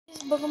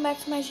welcome back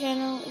to my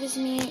channel. It is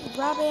me,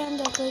 Robbie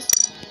Douglas,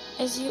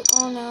 as you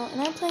all know,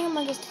 and I'm playing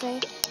Among Us today.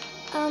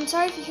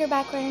 Sorry if you hear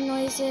background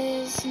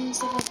noises and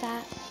stuff like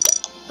that,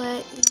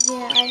 but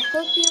yeah, I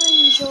hope you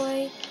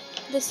enjoy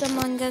this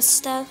Among Us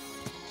stuff,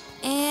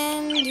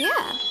 and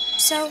yeah,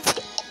 so,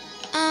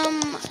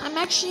 I'm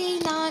actually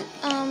not,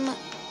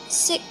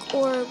 sick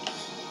or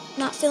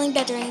not feeling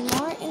better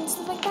anymore and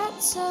stuff like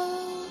that,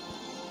 so,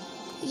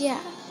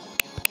 yeah.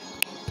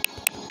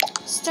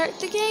 Start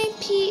the game,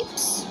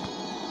 peeps.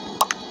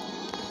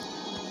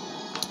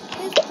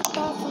 Hit the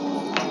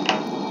bottom.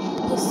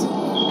 You see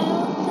it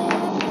out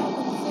there,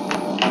 probably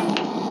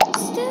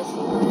stiff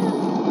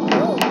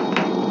well.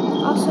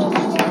 Also, if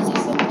you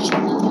guys haven't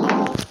checked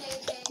out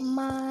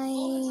my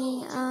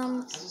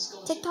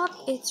TikTok,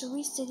 it's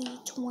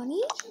ReCity20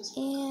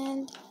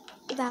 and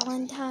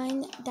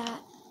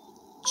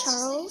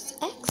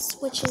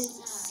Valentine.CharlesX, which is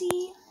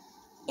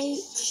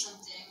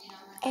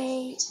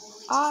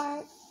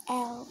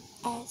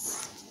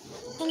CHARLS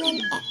and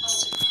then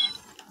X.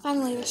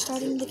 Finally, we're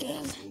starting the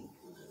game.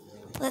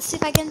 Let's see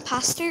if I get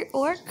imposter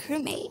or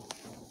crewmate.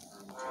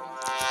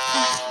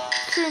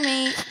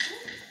 Crewmate,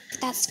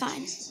 that's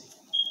fine.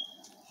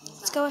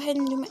 Let's go ahead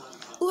and do my...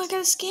 Ooh, I got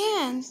a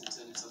scan!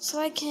 So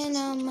I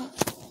can,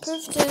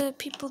 prove to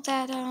people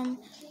that, I'm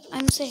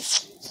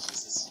safe.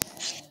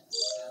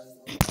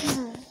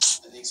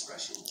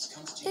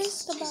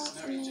 It's the ball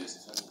for me.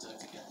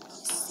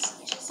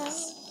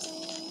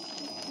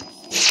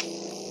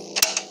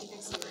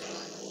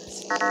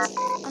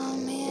 Oh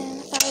man,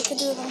 I thought I could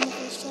do it on the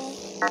first try.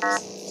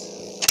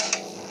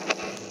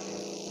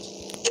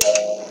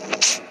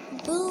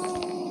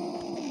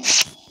 Boom!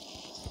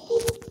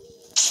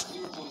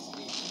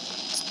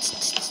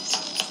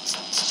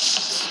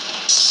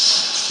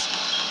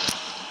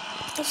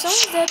 If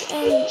someone's dead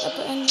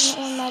and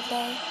on that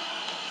day,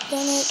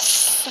 then it's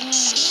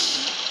Cyan.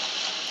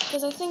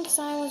 Because I think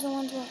Cyan was the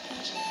one to work on.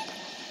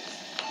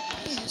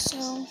 Yeah,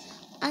 so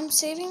I'm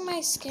saving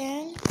my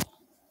scan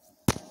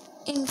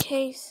in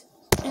case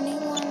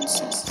anyone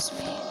susses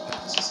me.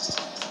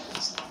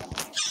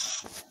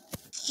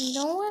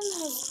 No one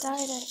has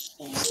died, I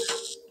think.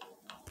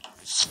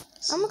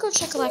 I'm gonna go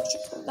check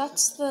electrical.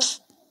 That's the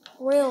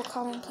real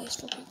common place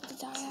for people to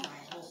die at.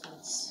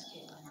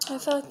 I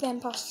feel like the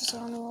imposters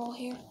are on the roll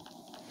here.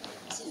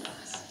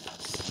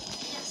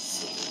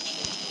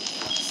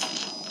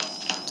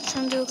 They're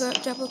trying to do a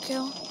double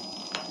kill.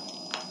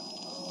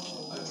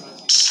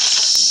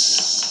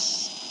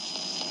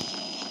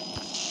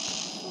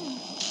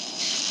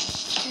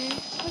 Okay,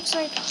 looks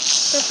like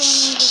purple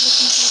and red is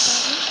looking for a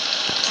body.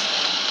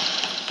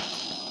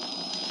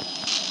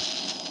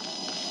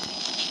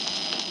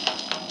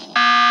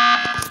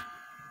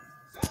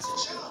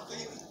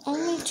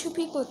 Only 2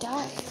 people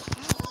died.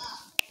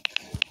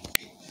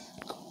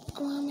 Wow.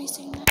 Why am I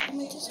saying that? I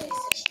meant to say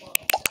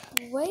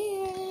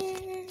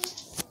where?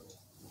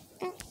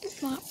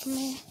 It's not for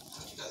me.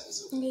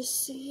 You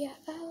see you out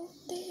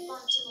there.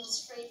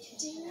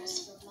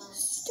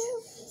 Still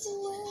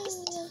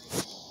well.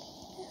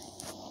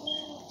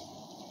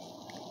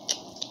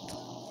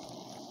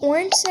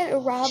 Orange said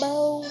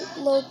Rabo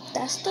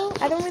Lodesto.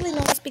 I don't really know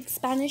how to speak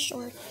Spanish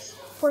or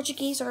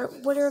Portuguese or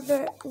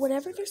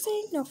whatever they're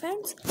saying. No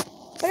offense.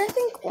 But I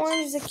think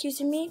Orange is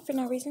accusing me for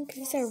no reason because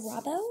he said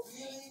Rabo.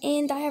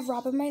 And I have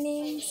Rob in my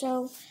name,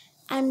 so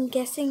I'm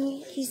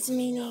guessing he's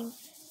meaning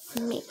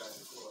me.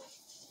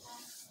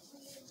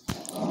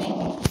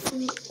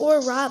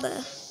 Or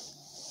Rabba.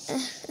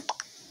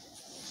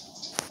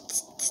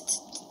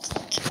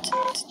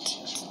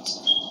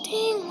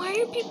 Dang, why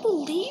are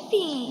people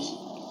leaving?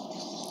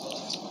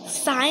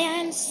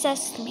 Cyan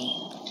sussed me.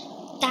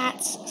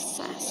 That's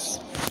sus.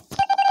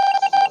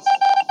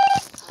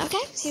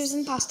 Okay, he was an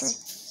imposter.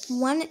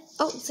 0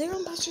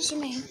 imposters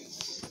remain.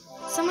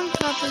 Someone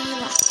probably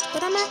left.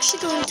 But I'm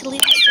actually going to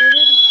leave the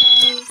server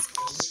because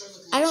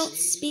I don't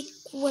speak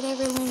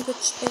whatever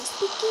language they're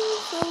speaking,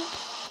 so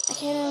I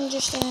can't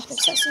understand if they're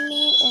sussing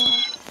me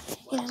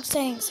or,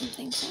 saying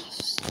something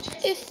fast.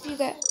 If you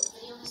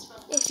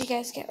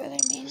guys get what I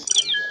mean.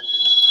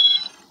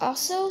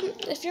 Also,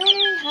 if you're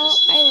wondering how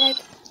if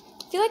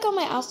you like all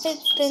my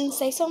outfits, then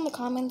say so in the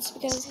comments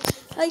because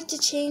I like to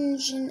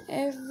change in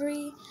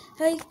every,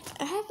 I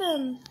have,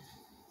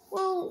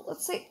 well,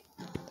 let's say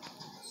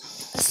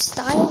a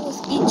style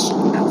with each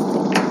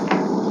outfit.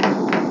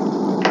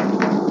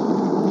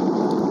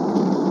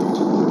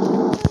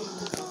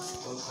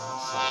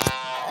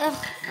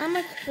 I'm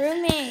a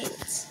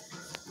crewmate.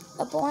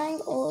 A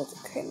boring old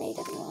crewmate,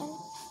 everyone.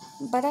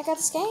 But I got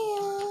a scam.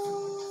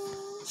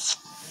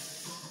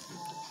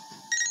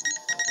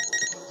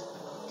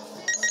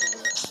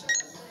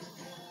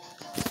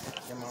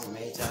 Your mom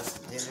made us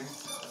dinner?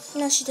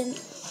 No, she didn't.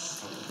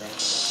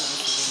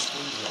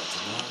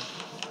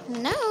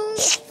 No.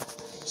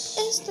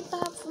 It's the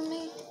Bob for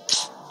me.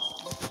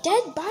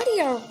 Dead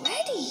body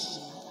already.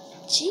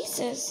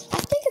 Jesus. I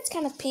think it's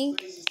kind of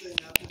pink.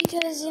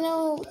 Because,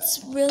 it's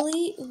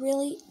really,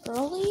 really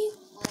early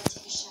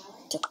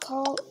to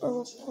call or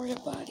report a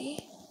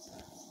body.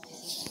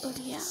 But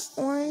yeah,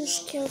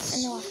 orange killed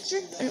an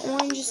electric, and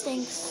orange is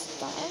staying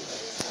star.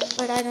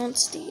 But I don't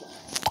see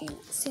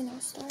no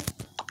star.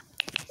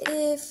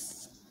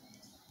 If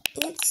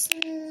it's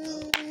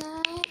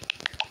not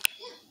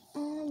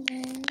orange,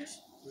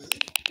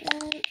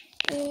 then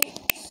it's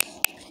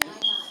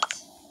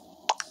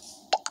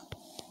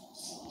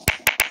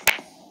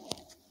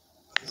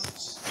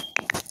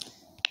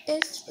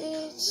if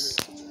it's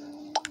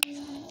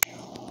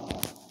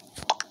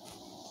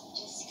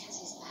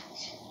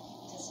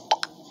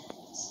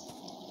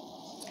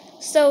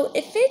so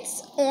if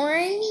it's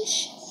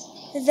orange,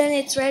 then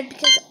it's red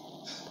because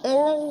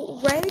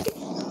red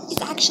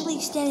is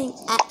actually standing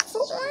up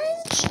for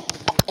orange.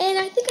 And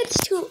I think it's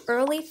too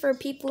early for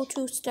people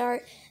to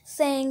start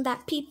saying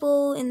that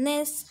people in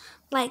this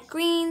like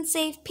green,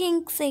 save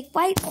pink, save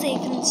white,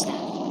 save and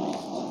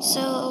stuff.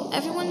 So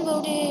everyone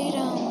voted,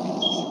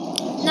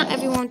 not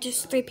everyone,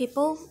 just 3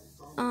 people.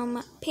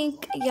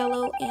 Pink,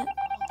 yellow, and...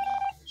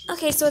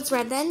 Okay, so it's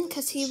red then,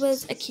 because he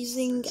was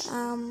accusing,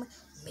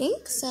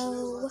 pink,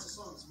 so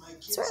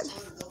it's red.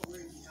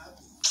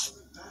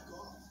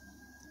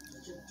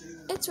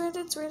 It's red,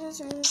 it's red,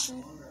 it's red, it's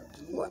red.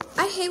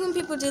 I hate when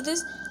people do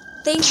this.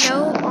 They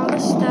know all the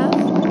stuff,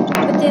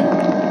 but then,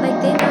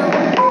 like, they know,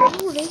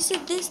 oh, they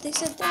said this, they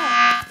said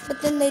that,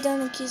 but then they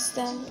don't accuse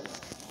them.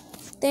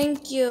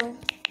 Thank you.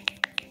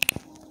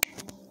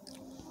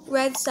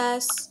 Red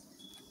sus.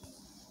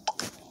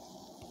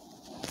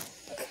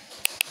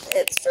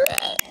 It's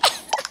red.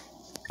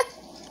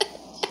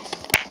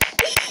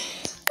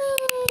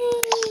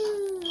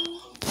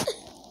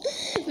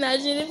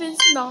 Imagine if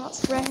it's not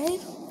red.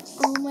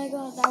 Oh my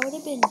god, that would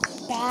have been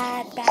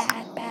bad,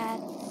 bad, bad,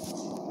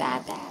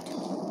 bad, bad.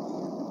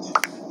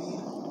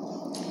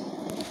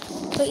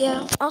 But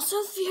yeah, also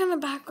if you have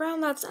a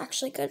background, that's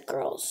actually Good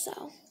Girls,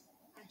 so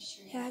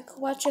yeah, I could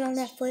watch it on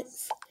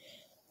Netflix.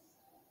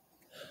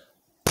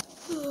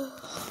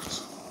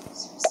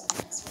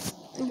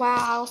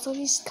 Wow, so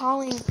he's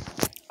calling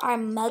our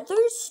mother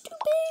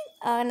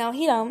stupid? No,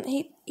 he don't.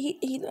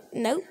 He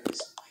nope.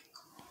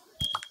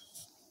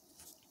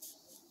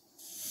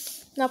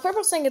 Now,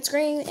 Purple's saying it's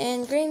green,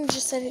 and Green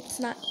just said it's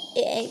not,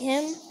 it ain't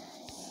him.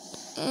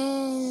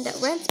 And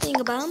Red's being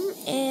a bum,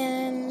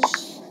 and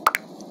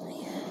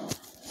yeah.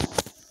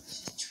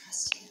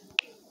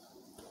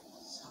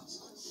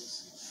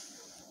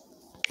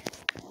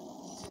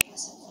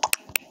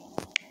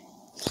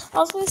 I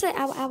was going to say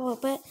ow, ow,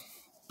 but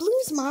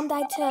Blue's mom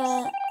died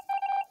to...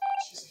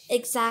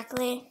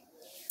 Exactly.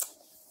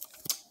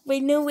 We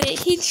knew it.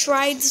 He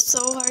tried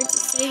so hard to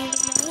save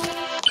his mom.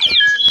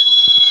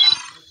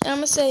 I'm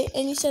going to say,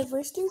 and you said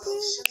we're stupid?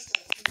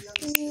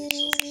 You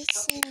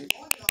said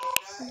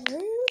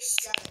we're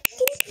stupid?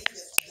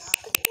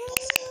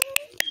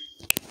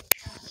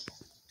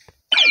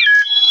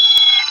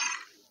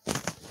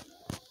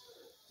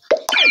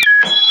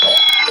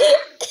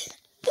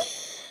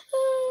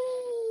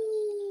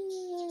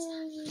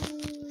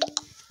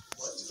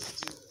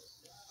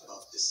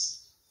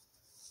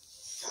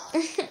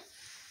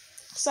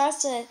 So I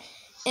said,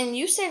 and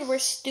you said we're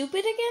stupid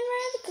again,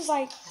 Red? Because,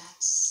 like,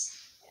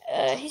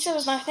 he said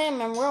it's not him,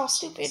 and we're all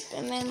stupid.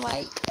 And then,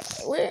 like,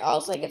 we're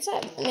all like, it's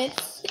him, and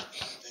it's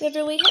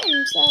literally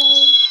him. So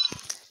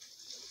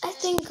I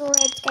think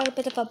Red's got a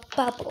bit of a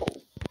bubble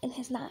in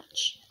his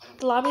match.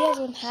 The lobby has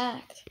been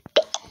hacked.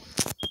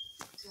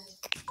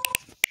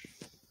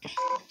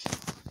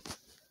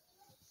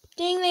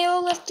 Dang, they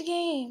all left the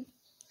game.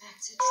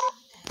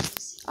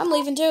 I'm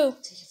leaving too.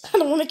 I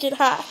don't want to get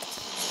hacked.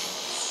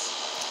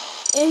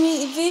 I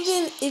mean, if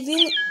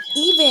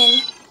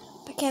even,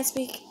 I can't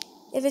speak,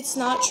 if it's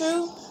not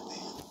true,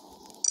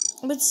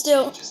 but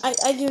still,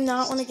 I do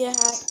not want to get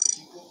hacked.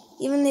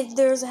 Even if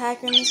there's a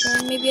hacker in this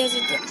game, maybe as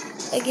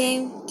a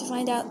game to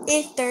find out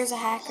if there's a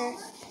hacker.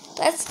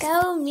 Let's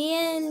go, me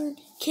and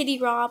Kitty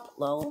Rob.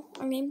 Lol,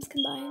 our names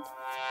combined.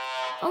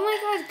 Oh my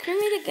god,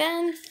 crewmate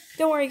again.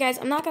 Don't worry, guys,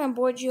 I'm not going to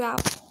board you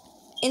out.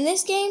 In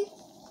this game,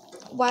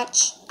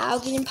 watch,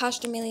 I'll get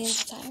imposter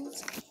millions of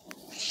times.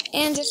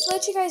 And just to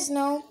let you guys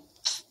know,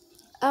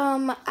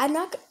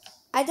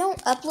 I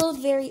don't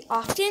upload very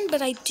often,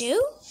 but I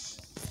do.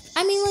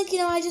 I mean, like, you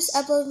know, I just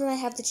upload when I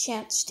have the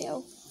chance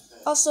to.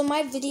 Also,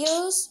 my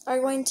videos are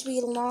going to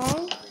be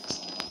long.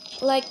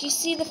 Like, you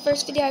see the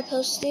first video I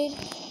posted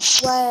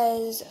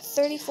was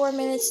 34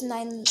 minutes and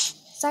 9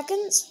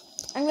 seconds.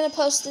 I'm going to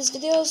post this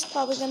video. It's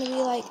probably going to be,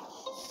 like,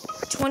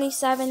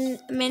 27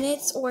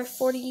 minutes or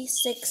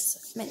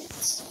 46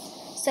 minutes.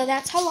 So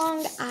that's how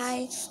long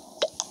I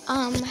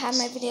have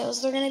my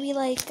videos. They're going to be,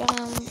 like,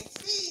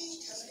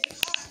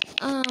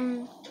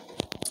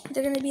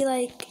 they're going to be,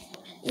 like,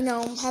 you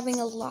know, having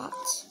a lot.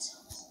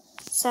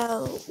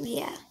 So,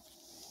 yeah.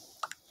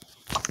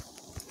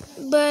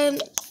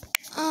 But,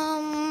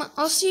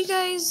 I'll see you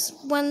guys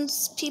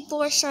once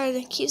people are started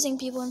accusing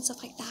people and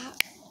stuff like that.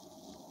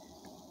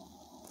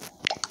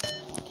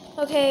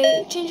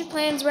 Okay, change of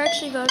plans. We're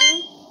actually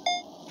voting.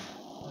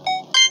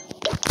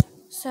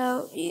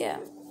 So, yeah.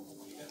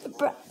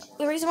 But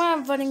the reason why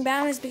I'm voting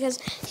Brown is because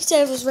he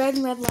said it was red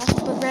and red left,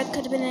 but red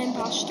could have been an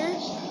imposter.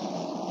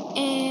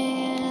 And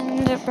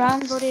And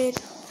Brown voted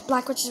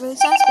Black, which is really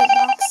sus, but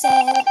Black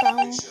said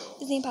Brown is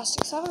the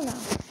imposter, so I don't know.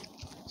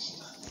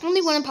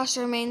 Only one imposter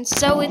remains,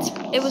 so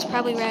it was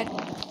probably red.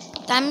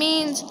 That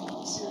means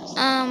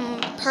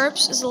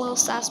Perps is a little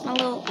sus. My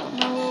little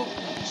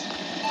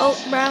oh,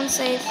 Brown's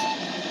safe.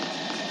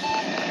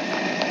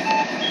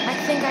 I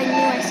think I knew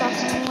I saw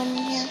someone in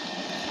here.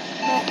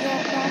 But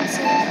yeah, Brown's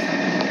safe.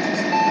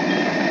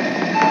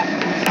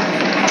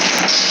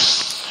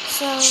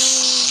 So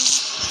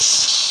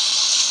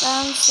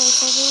Brown's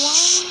safe,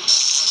 everyone.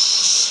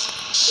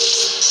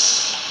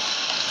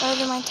 Gotta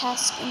do my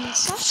task in the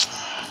stuff.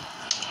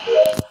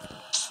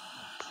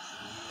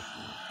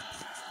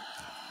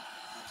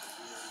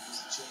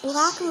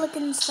 Black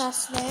looking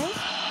sus there.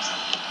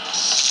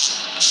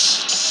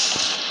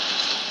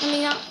 I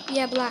mean, not,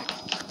 yeah, black.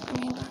 I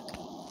mean, black.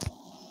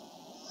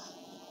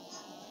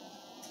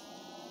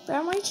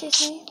 Brown might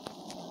chase me.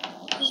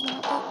 He's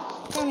not,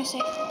 but Brown is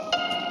safe.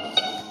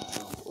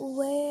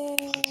 Where?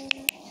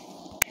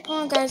 Come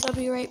on, guys, I'll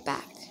be right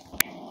back.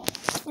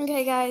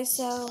 Okay, guys,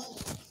 so,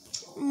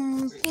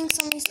 pink's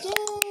on my skin.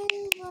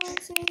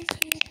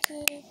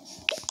 Okay.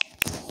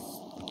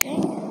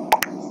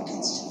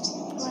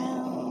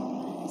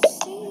 Brown is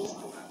safe.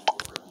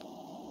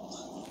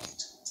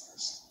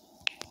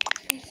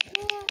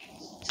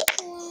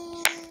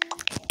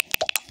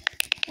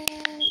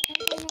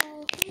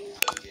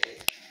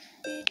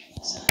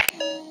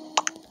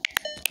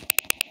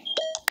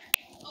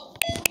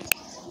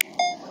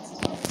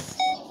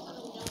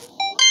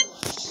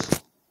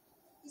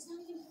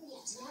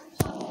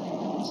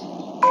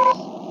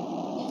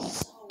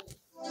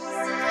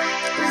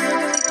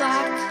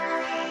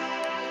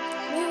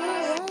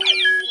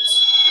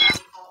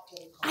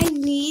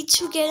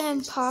 To get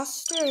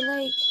imposter,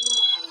 like,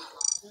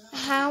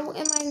 how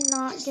am I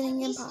not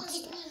getting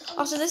imposter?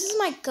 Also, this is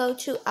my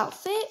go-to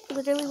outfit,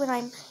 literally when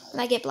I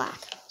get black.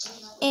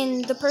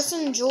 And the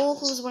person, Joel,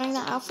 who's wearing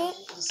that outfit,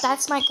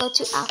 that's my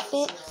go-to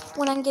outfit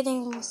when I'm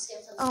getting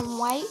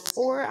white,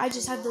 or I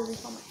just have the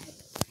leaf on my head.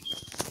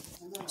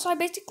 So I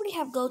basically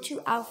have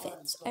go-to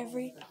outfits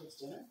every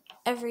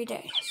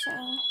day. So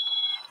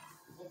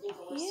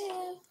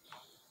yeah.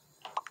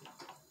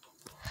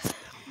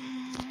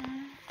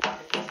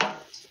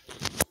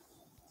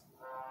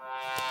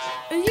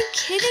 Are you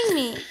kidding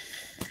me?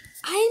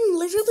 I'm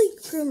literally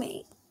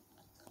crewmate.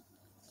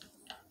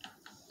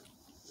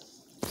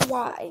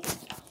 Why?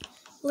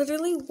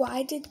 Literally,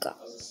 why did God,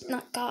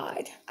 not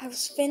God, I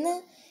was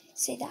finna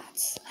say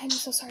that. I'm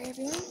so sorry,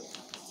 everyone.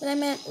 But I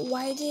meant,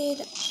 why are they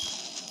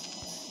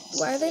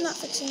not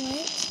fixing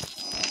lights?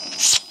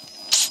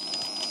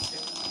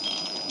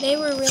 They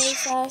were really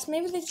fast.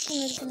 Maybe they just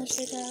wanted to finish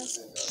their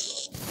task.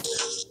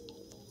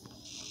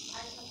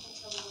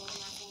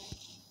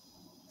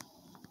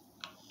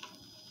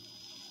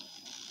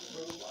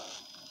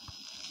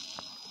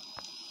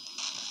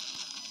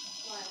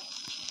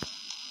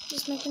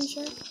 Just making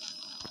sure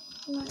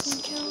I'm not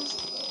gonna kill.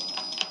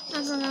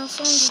 I don't know,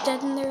 someone's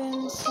dead in their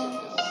end, so.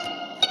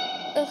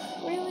 Ugh,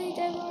 really,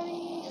 dead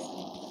body?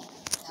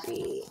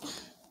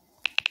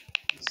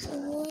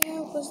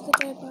 Where was the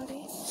dead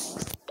body?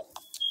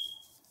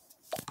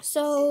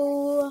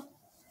 So,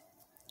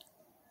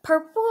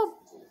 purple,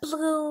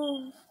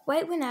 blue,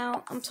 white went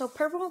out. So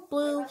purple,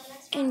 blue,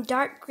 and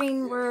dark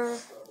green were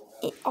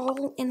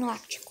all in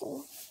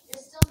electrical.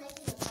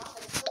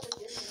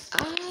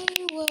 I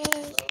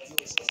was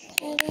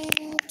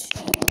heading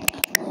to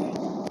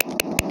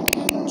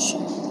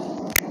engine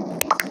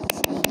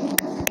from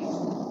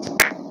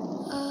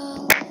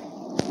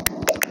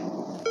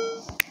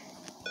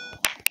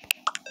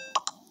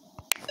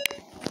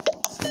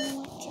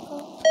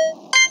electrical.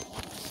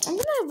 I'm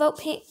gonna vote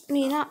pink. I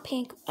mean, not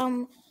pink.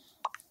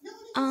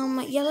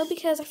 Yellow,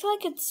 because I feel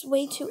like it's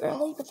way too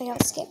early, but they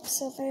got skipped.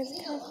 So if I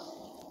can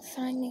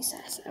find me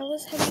sass, I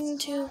was heading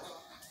to,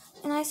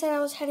 and I said I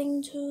was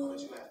heading to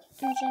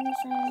engine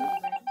from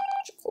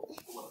electrical.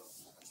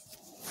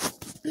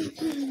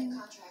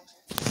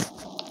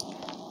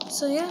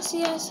 So yeah,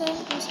 see, I said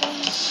I was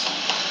heading.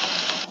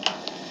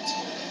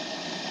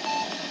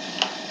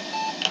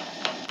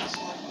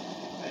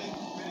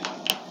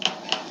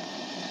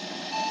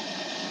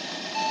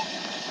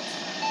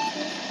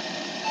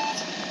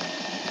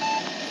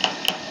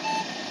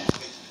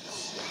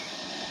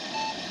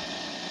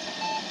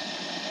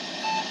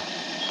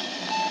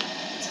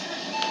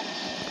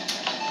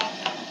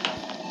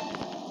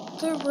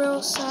 They're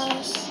real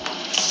size.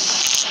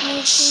 No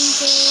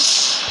changes.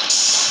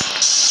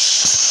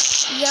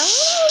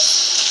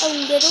 Yellow's a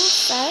little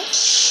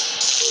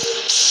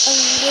fresh. A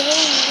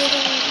little.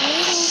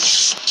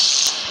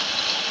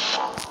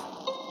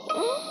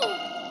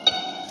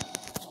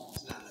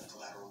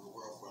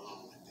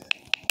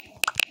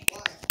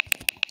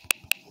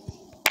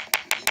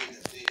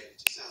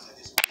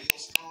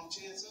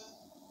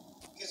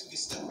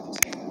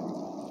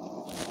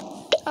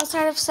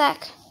 Outside of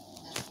sec.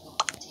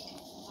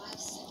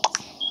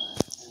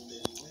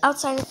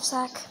 Outside of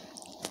sec.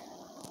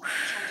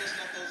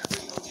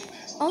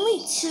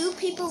 Only 2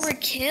 people were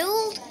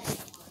killed?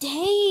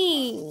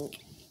 Dang.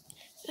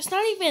 It's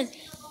not even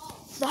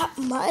that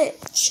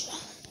much.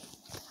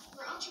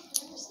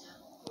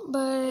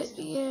 But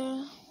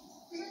yeah.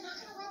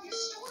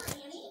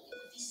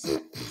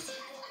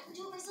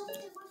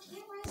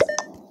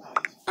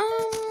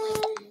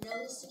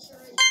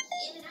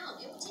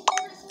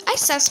 I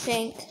sus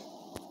Pink.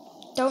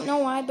 Don't know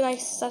why, but I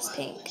sus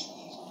Pink.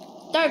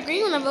 Dark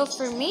green wanna vote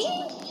for me?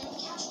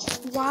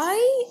 Why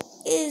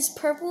is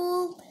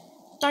purple,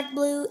 dark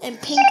blue,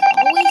 and pink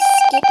always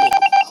skipping?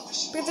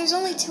 But there's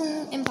only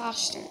 2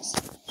 imposters.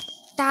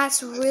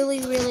 That's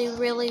really, really,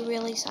 really,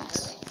 really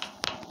sus.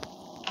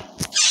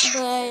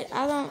 But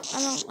I don't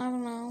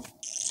know.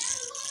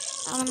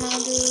 I don't know,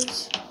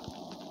 dudes.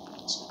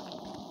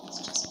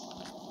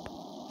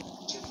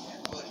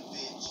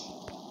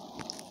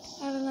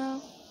 I don't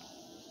know.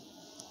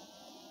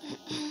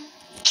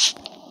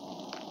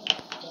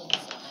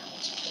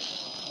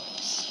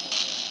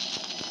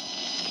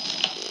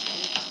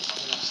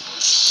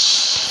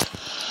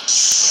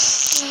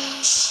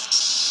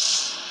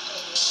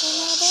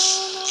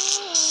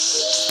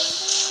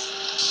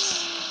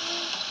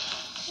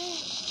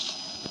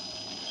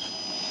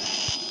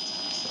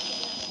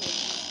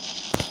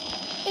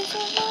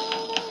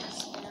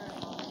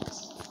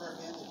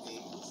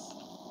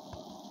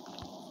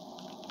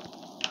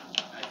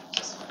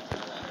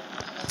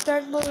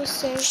 Dark blue is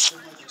safe.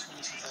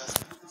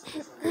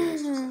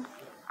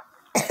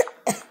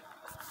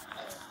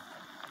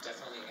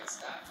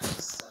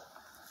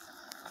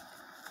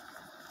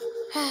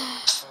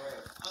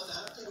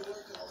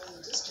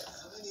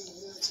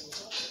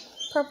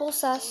 Purple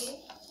sus.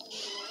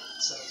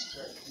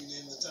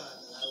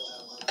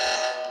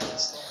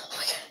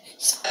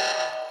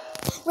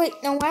 Wait,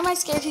 no, why am I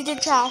scared he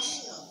did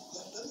trash?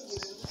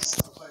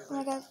 Oh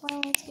my god, why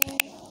am I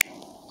scared?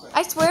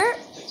 I swear,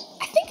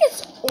 I think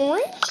it's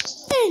orange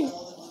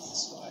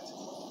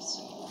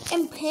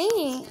and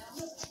pink.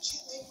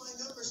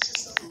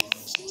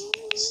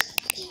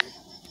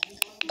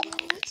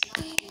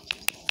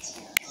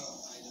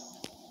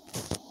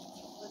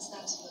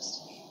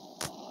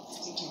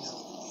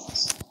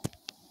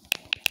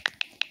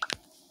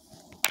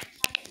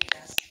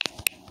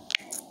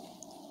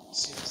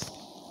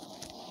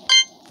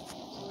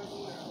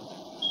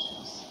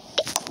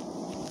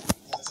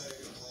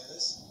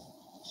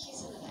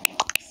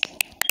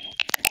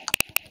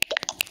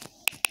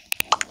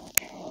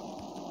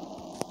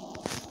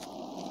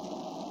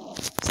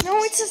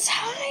 No, it's a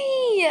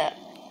tie.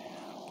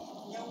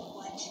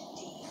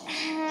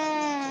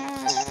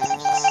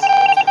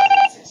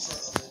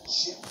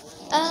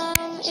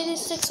 It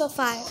is 6:05.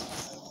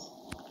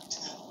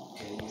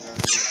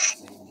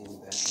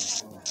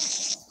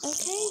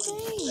 Okay,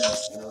 dang.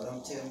 No,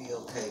 don't tell me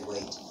okay,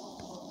 wait.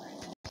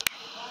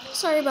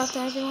 Sorry about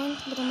that, everyone,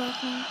 but I'm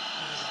back now.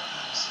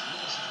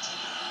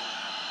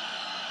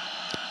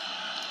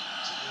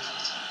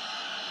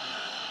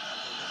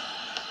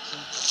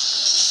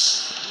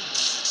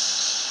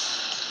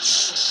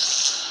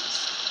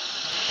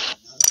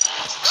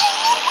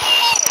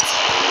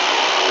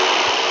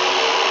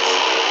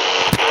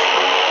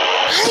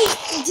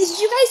 Did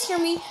you guys hear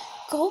me?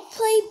 Go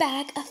play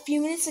back a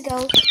few minutes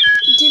ago.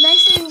 Did I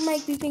say it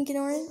might be pink and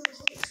orange?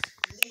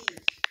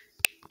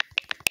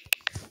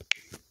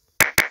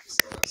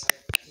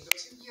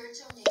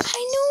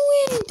 I knew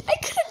it! I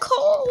could have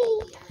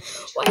called!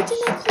 Why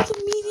didn't I call the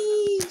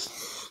meeting?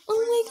 Oh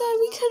my god,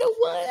 we could have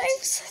won!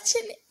 I'm such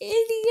an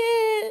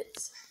idiot!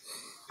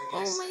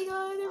 Oh my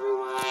god,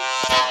 everyone!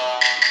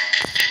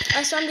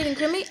 Alright, so I'm getting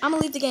crummy. I'm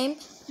gonna leave the game,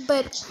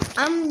 but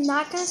I'm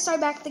not gonna start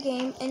back the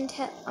game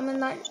until I'm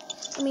gonna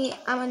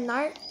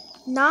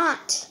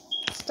not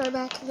start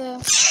back the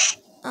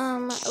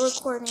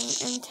recording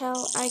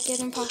until I get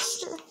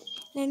imposter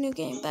in a new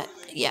game. But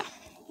yeah,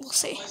 we'll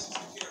see.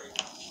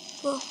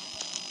 We'll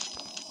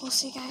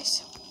see,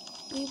 guys.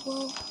 We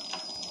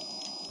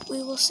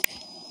will see.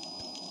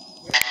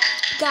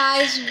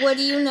 Guys, what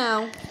do you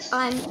know?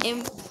 I'm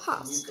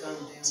imposter.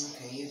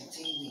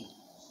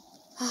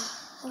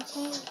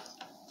 Okay.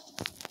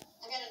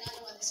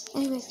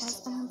 Anyways,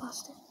 guys, I'm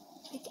imposter.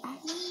 Like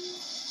admin.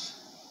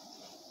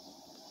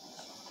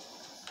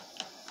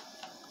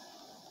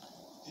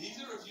 Do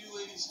either of you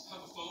ladies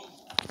have a phone?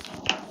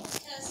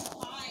 Because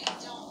I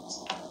don't.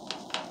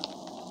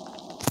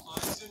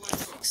 Mine's in my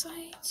phone.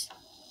 Excite.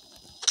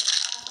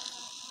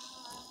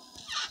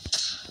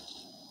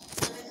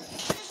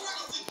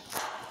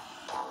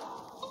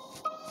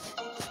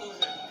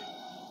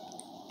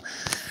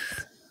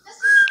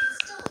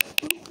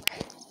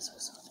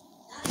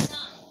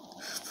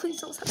 Please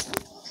don't touch me.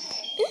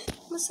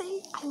 I'm gonna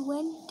say I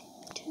went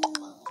to.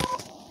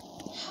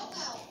 How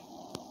about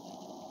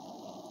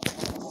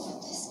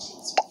this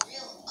kid's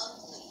real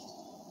ugly?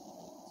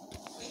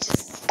 We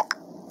just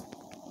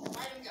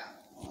let him go.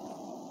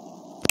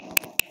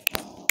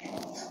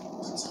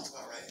 That sounds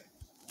about right.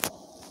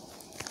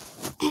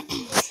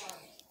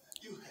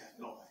 You have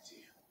no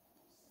idea.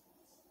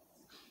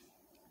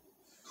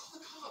 Call the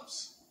cops.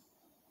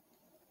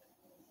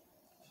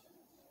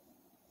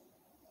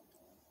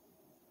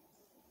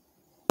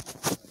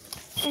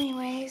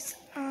 Anyways,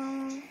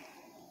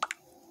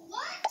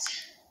 What?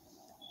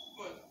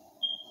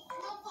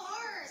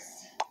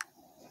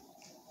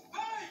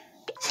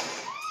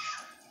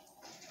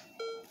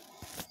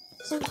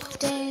 Oof,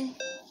 dang.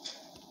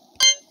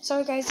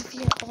 Sorry guys if you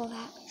hear all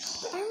that.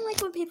 But I don't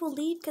like when people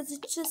leave because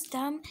it's just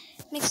dumb.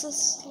 Makes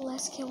us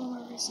less kill one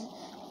more person.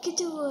 We could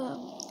do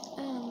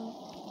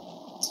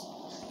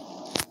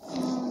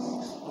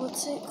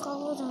what's it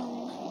called?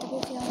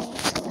 Double kill.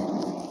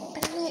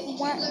 But I don't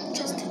want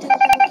just to do a double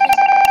kill.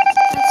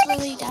 That's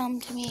really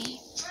dumb to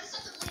me.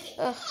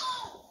 Ugh,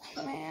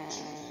 man.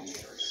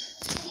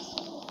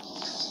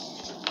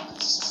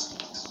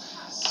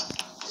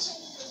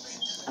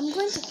 I'm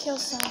going to kill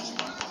someone.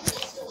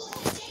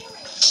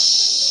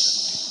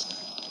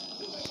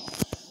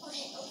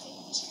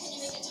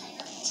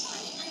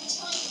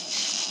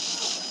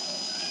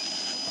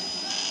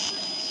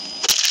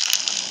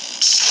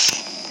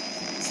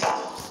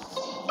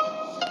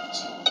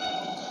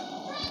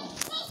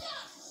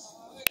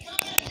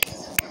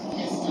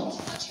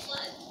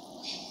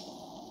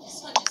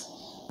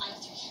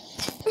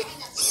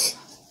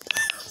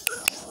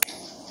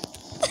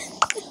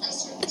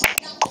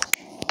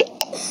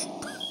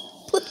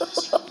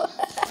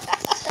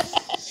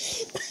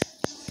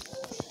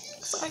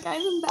 Sorry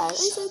guys, I'm bad. I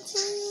said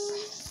sorry.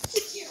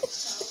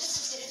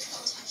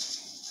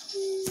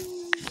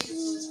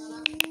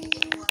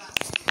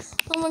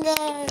 Oh my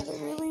god,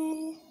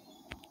 really?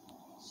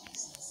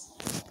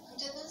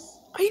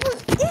 Are you an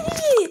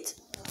idiot?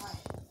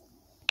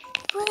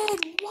 Fred,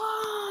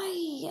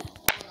 why?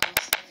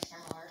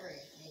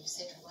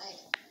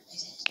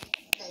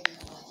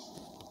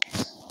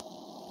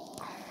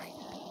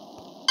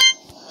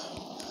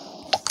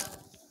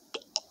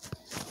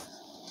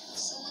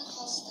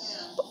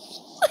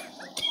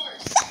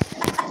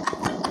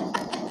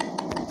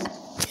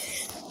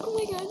 Oh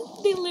my god,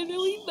 they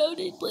literally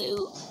voted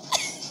blue.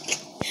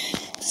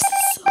 This is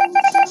so dumb.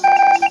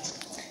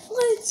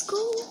 Let's go.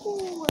 We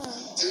won.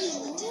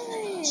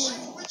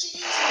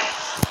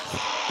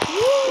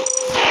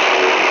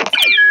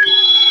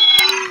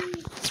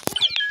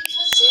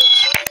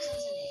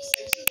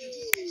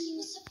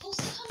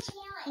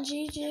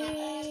 GG.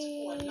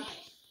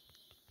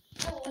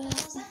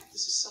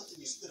 This is something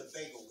you split a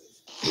bagel with.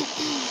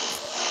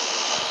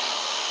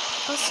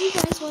 I'll see you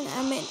guys when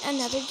I'm in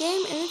another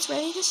game and it's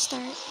ready to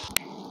start.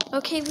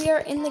 Okay, we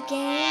are in the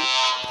game.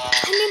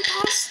 I'm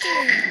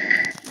imposter.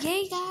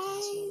 Yay,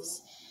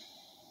 guys.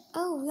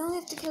 Oh, we only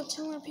have to kill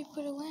 2 more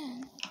people to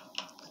win.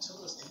 I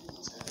told those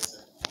Indians guys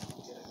that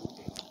we get a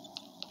hooping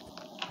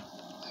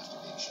after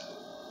being shot.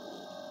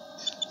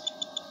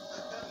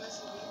 I'm not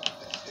messing with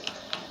you.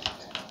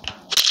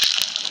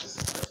 This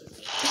is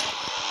perfect.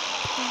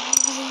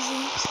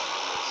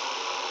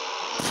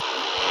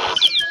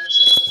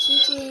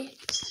 GG.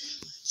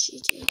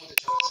 GG.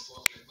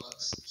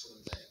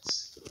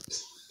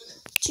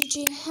 GG.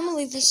 I'm gonna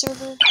leave the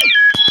server.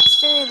 It's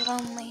very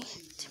lonely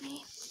to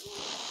me.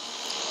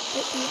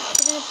 But yeah,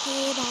 we're gonna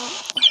play about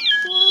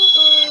 4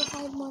 or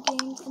 5 more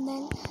games and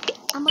then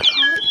I'm gonna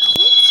call it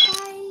quits,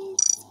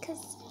 guys.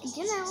 Cause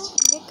you know,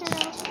 your girl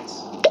got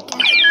stuff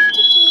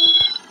to do.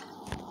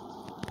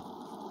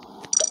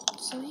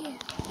 So yeah.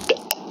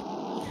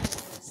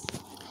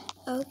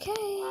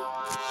 Okay.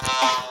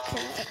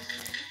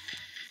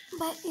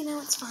 But you know,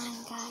 it's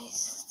fine,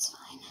 guys. It's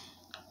fine.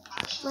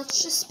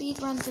 Let's just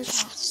speed run through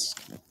tasks.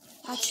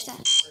 Watch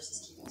that.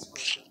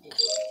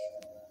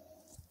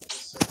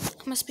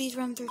 I'm gonna speed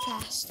run through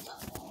fast.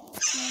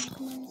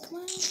 Come on, come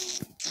on.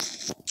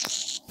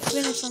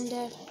 Even if I'm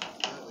dead.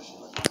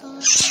 Come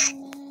on.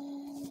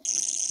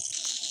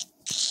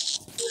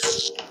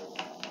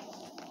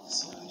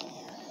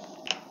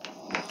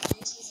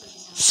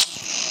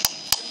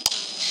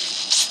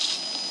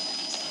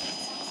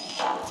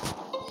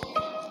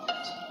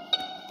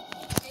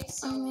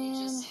 Oh man,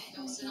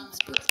 I can't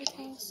speed through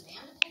tasks.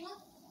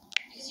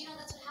 Because you know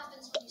that's what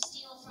happens when you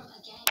steal from a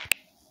gang.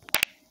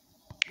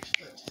 You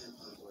should let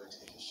Tampon Boy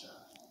take a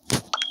shot.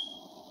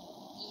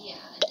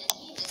 Yeah, and then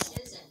he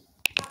misses, and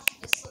gosh,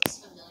 this looks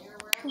familiar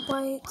wherever.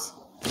 Wait.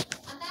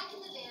 I'm back in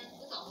the van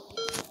with all of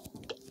you.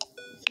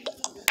 You can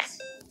do this.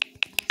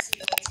 Nancy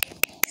will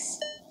take this.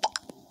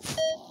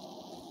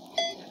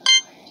 And you never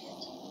fired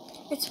yet.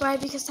 It's why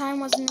because time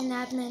wasn't in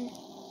admin.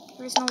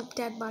 There was no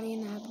dead body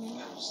in admin.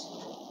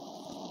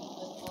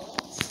 With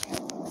bullets.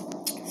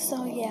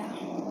 So yeah.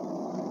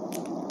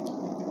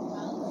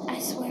 I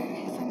swear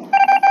if I'm not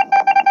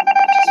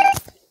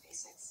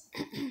Basics.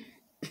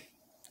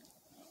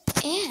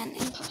 an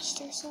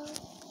imposter, so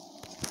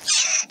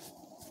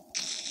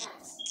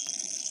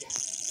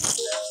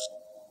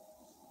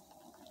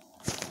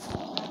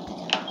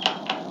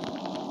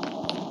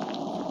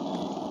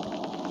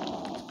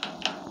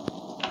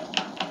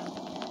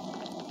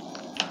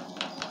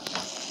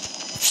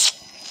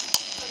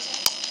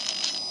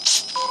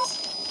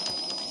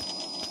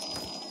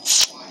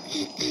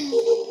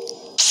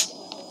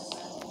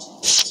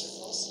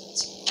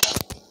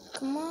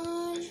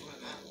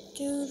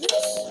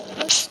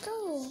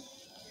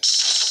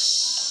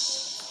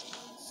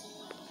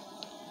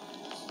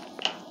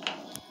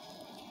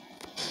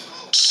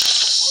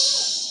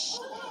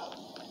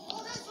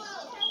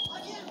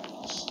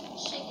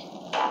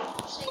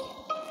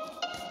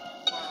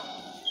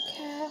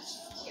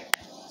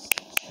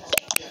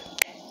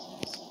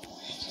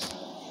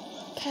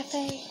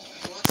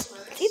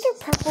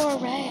or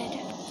red.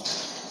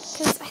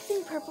 Because I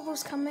think purple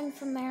was coming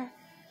from there.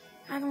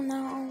 I don't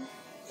know.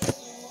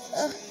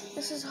 Ugh,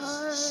 this is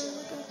hard.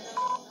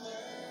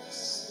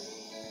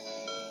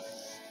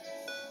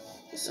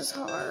 This is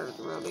hard.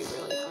 Really,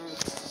 really hard.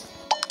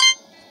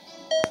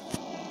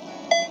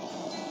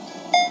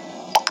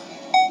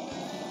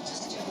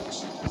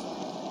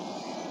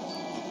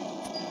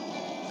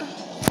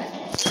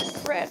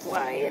 Red,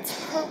 white, it's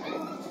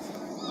purple.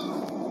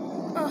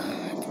 Ugh,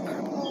 it's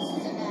purple.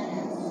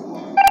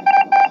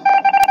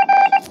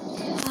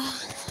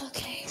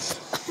 Okay.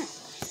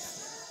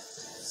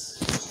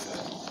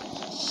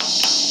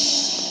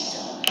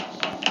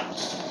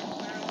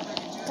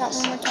 Got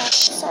one more time.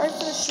 Sorry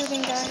for the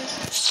shooting,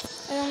 guys.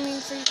 I don't mean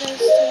for you guys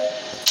to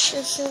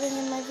hear shooting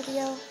in my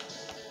video.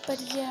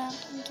 But yeah,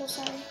 I'm so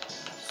sorry.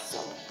 So.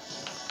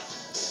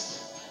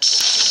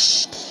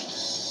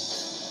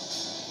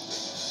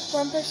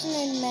 One person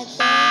in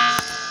medbay.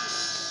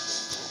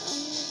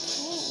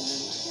 Okay,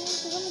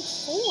 there's only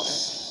 4.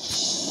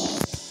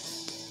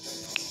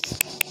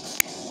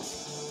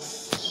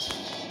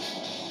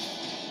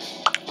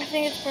 I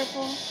think it's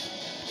purple.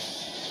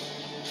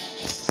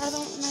 I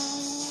don't know.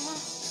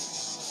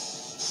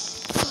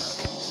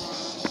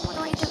 What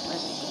do I do?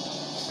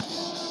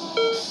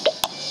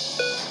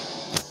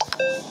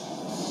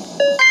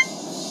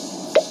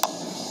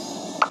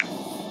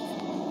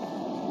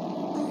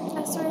 I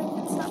swear if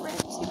it's not red,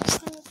 it's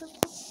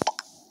purple.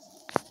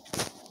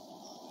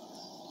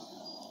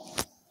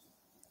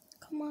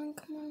 Come on,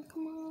 come on,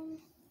 come on.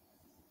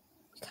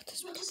 We got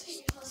this, we got this.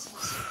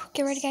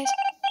 Get ready, guys.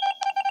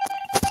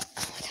 Oh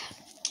my god.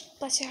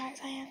 Bless your heart,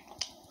 Ryan.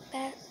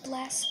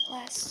 Bless.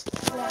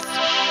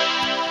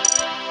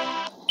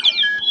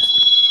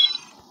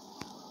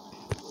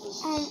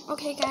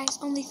 Okay, guys,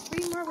 only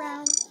 3 more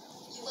rounds.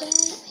 Then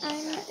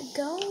I'm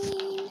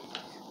going.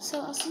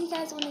 So I'll see you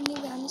guys when the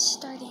new round is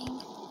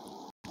starting.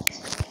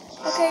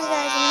 Okay,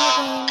 guys, I'm in the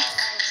game.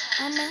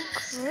 I'm a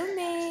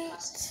crewmate.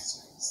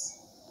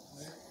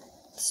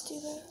 Let's do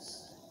this.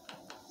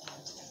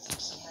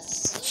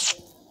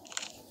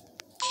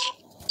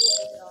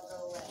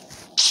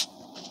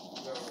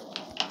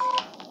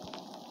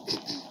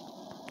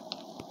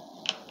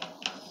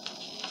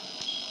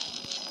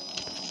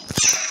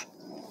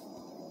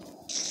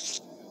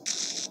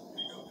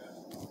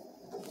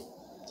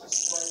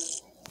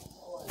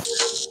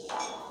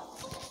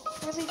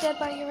 Really dead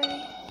by you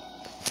already.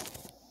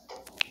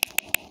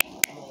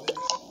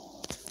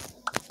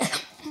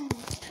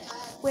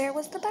 Where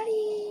was the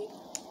buddy?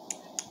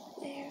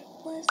 Where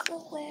was the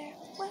body?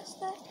 Where was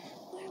the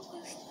where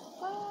was the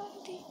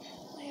body?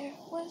 Where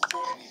was the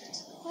body?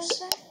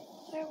 Was it?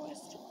 Where was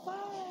the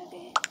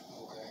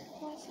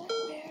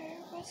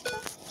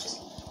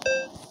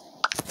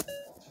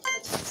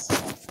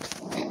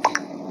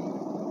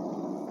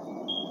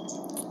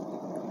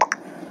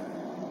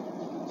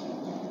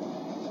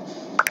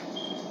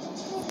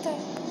what the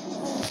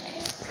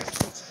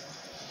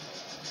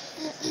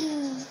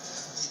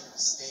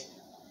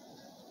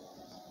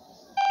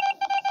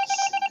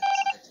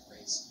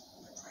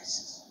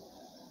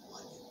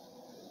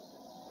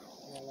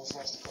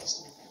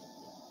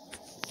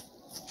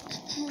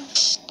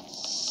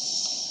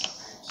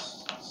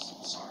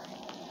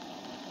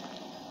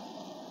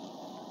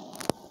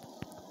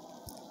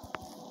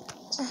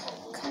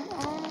come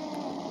on.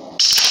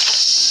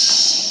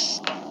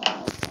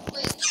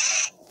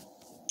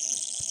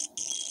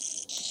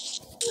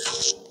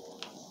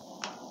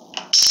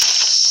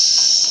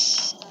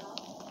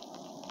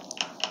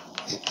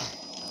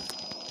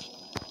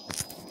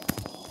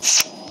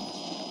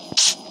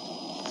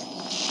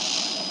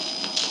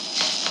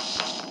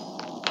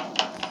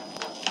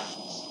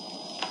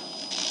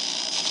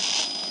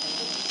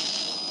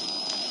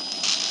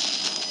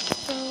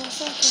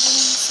 So I feel like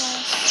everyone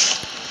says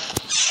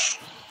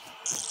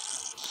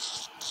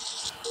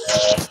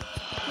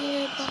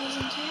here, bubbles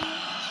and carrots.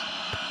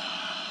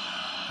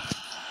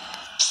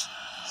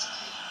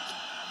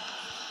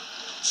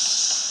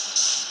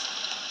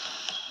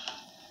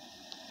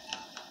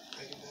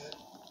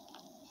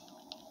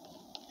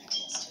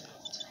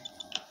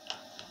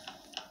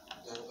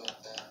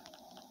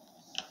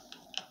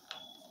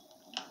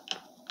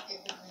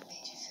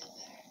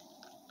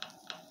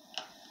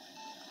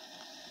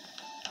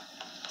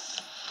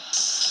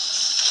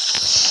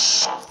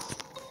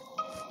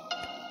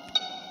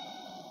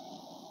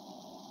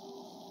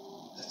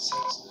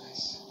 Sounds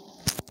nice.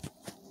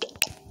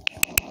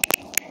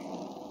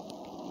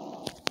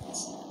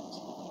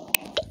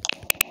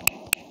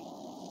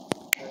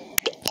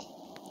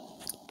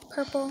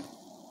 Purple.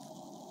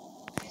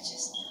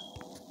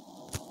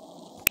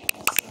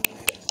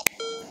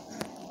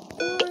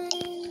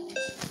 Orange.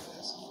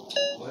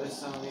 What is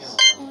some else?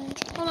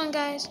 Orange. Hold on,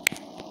 guys.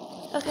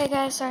 Okay,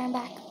 guys, sorry, I'm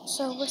back.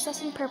 So we're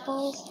assessing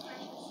purple.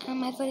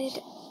 I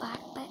voted black,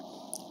 but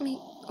I mean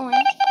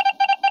orange.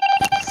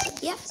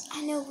 Yep,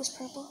 I know it was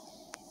purple.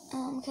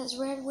 Because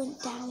red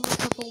went down where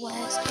purple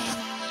was, and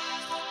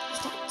was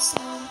down.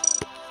 So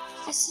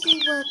I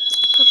see what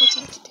purple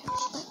tried to do,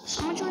 but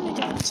I'm gonna join a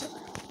different server.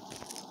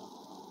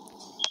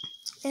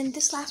 in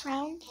this last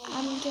round,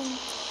 I'm doing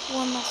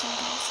one last round,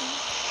 guys.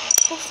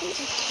 So hopefully I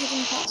can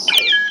imposter.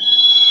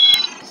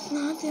 If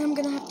not, then I'm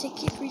gonna have to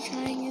keep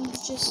retrying and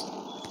just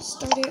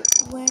start it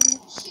when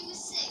She was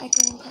sick. I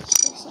get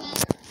imposter. So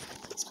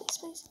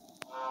please.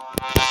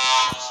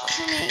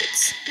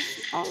 Crewmates.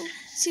 I'll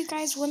see you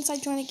guys once I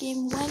join a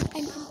game when I'm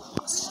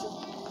imposter.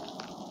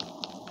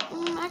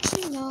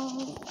 Actually,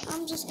 no.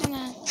 I'm just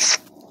gonna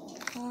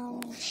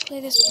play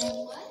this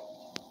game.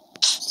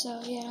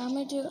 So yeah, I'm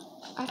gonna do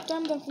after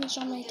I'm done finish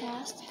all my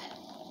tasks.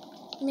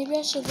 Maybe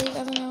I should leave.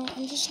 I don't know.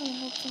 I'm just trying to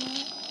help them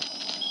out.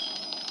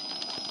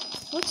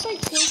 Looks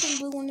like Pink and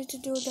Blue wanted to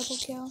do a double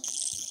kill.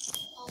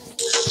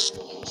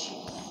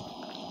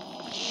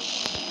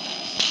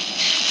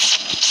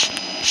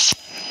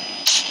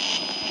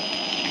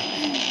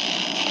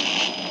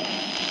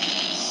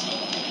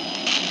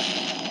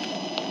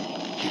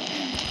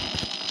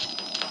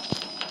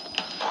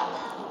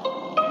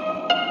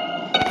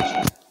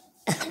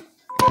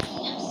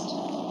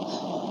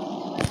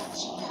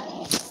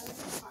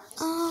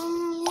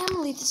 Yeah, I'm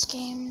gonna leave this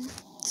game.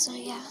 So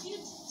yeah.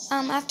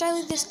 After I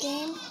leave this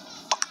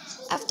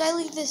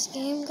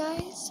game,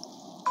 guys,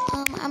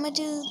 I'm gonna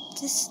do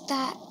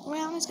that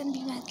round is gonna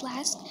be my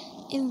last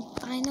and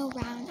final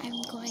round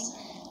I'm going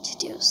to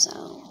do.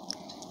 So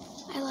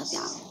I love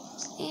y'all,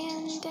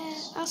 and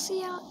I'll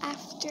see y'all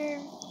after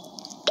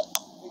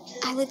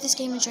I leave this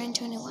game and join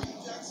to a new one.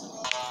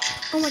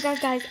 Oh my god,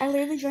 guys, I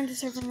literally joined the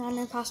server and I'm an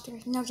imposter.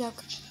 No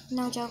joke.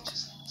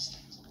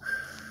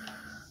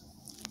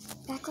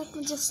 Act like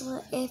I'm just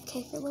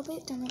AFK for a little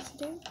bit. Don't know what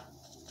to do.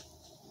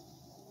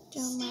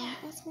 Doing my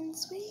admin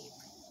sweep.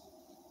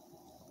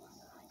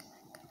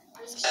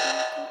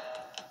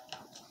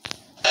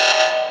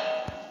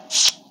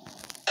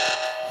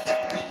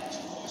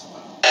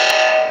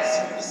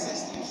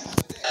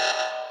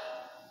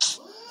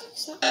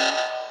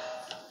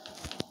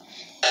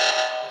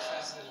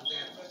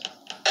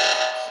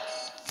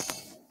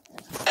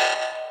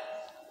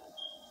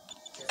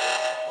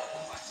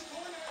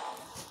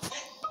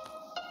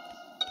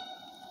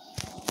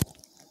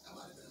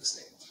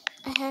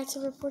 I had to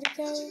report it,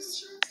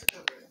 guys.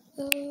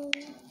 2.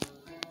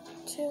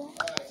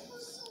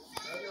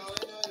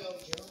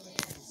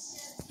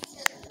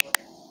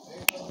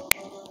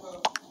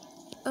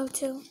 Oh,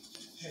 2.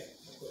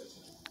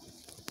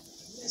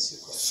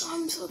 So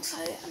I'm so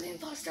excited. I'm an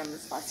imposter on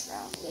this last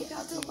round. Maybe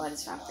I'll do a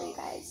bonus round for you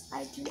guys.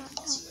 I do not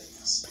know.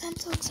 But I'm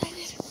so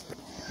excited.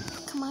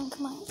 Come on.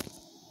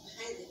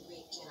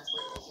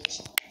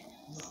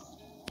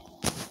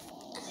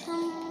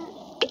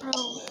 Bro.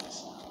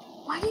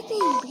 Why did they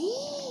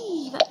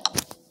leave?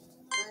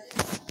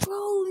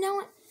 Bro,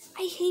 now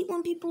I hate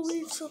when people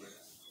leave, so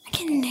I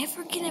can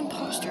never get an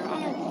imposter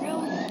on a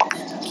real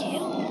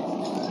kill.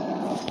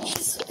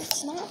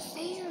 It's not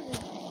fair.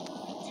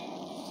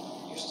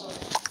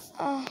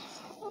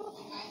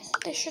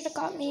 They should have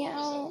got me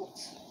out.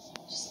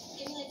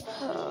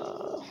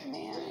 Oh,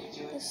 man.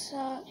 This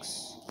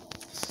sucks.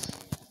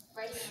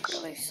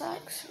 Really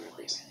sucks,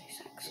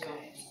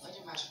 guys.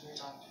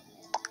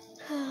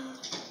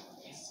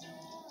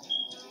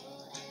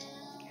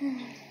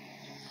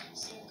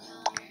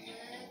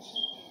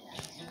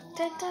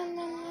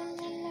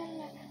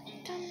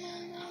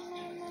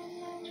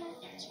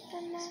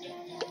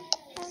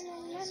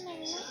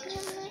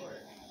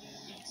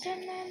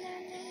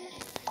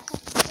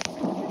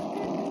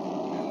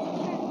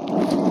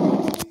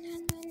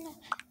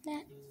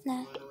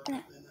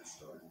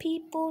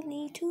 People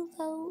need to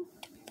vote.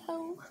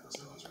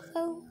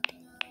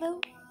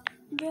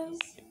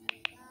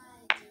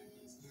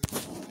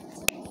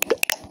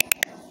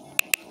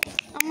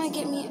 I'm gonna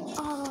get me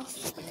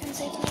off. I can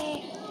say it's me.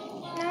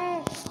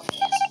 No.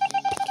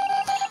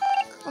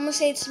 I'm gonna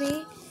say it's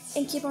me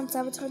and keep on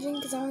sabotaging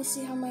because I want to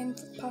see how my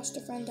imposter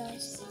friend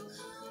does.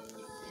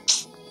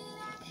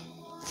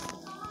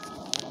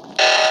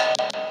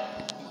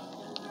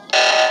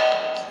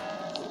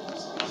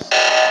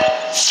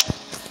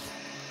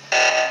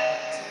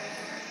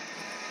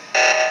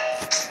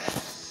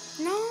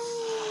 No.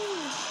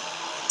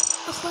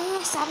 Why would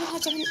I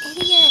sabotage? I'm an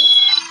idiot.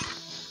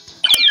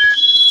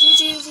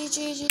 GG.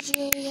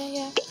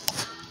 Yeah.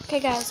 Okay,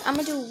 guys, I'm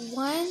gonna do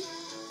one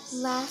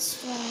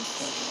last round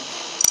for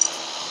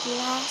you.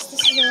 This is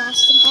the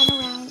last and final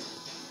round.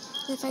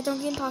 And if I don't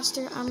get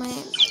imposter, I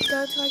might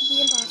go till I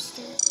be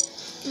imposter.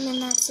 And then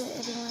that's it,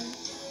 everyone.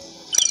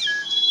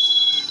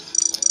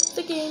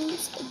 The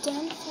game's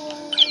done for.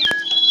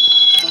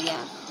 So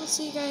yeah, I'll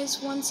see you guys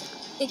once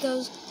it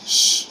goes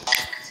shh.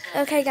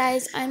 Okay,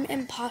 guys, I'm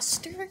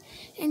imposter.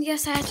 And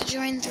yes, I had to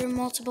join through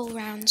multiple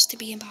rounds to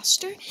be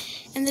imposter.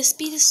 And the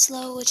speed is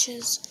slow, which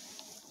is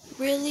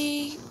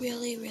really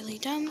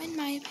dumb in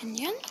my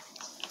opinion.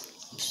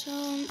 So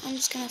I'm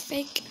just gonna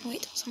fake and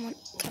wait till someone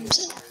comes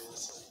in.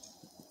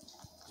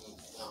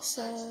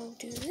 So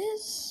do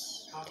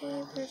this.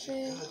 Okay,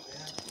 perfect.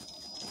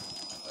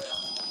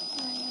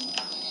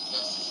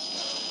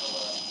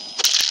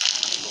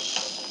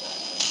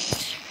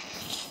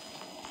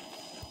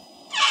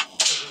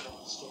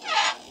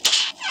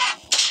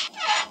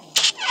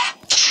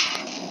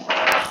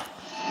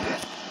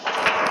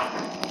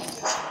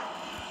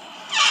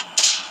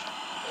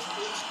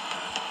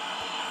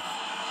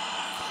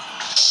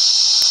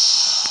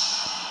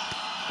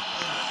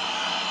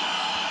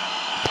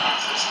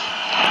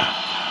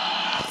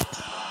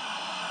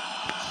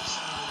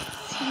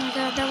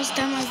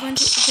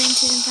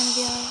 guaranteed in front of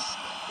y'all.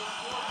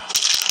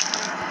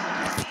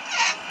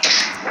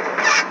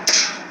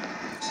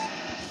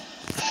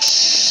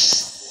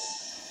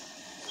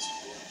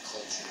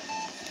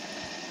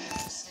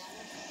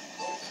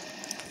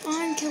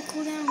 On, kill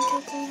cooldown,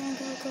 go, go,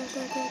 go, go,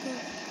 go, go.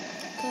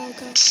 Go,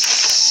 go.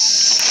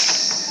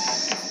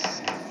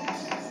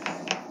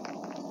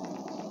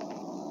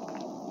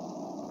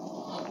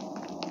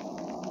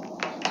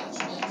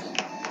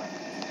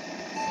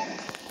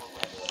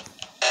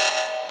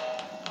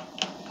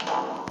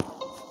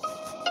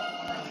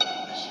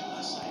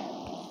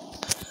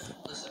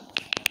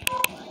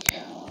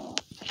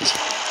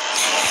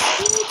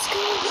 Let's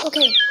go.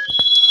 Okay,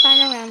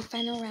 final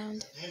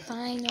round.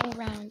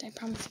 I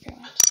promise you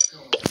guys.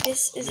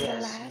 This is the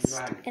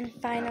last and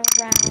final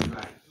round.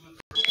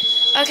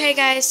 Okay,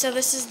 guys, so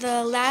this is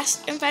the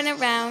last and final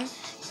round.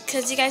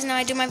 Because you guys know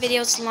I do my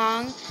videos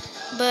long.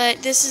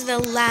 But this is the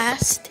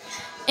last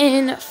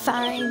and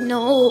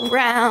final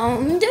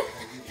round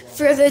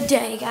for the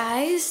day,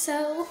 guys.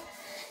 So,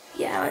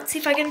 yeah, let's see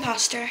if I can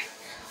imposter.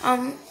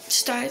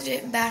 Start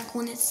it back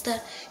when it's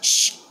the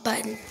shh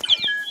button.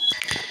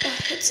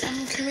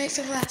 I'm gonna wait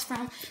for the last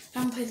round.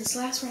 I'm gonna play this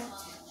last round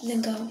and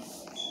then go.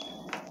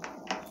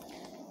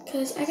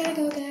 Cause I gotta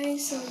go,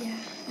 guys. So yeah,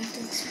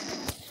 after this one.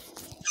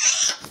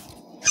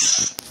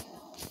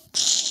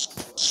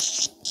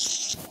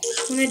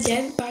 When a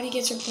dead body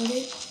gets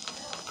reported,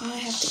 I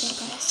have to go,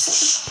 guys.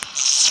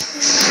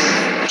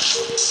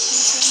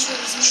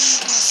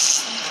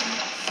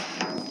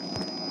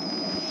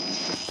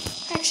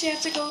 Actually, I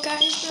have to go,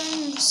 guys. But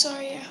I'm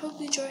sorry. I hope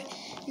you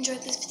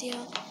enjoyed this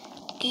video.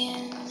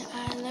 And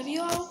I love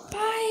you all.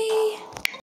 Bye.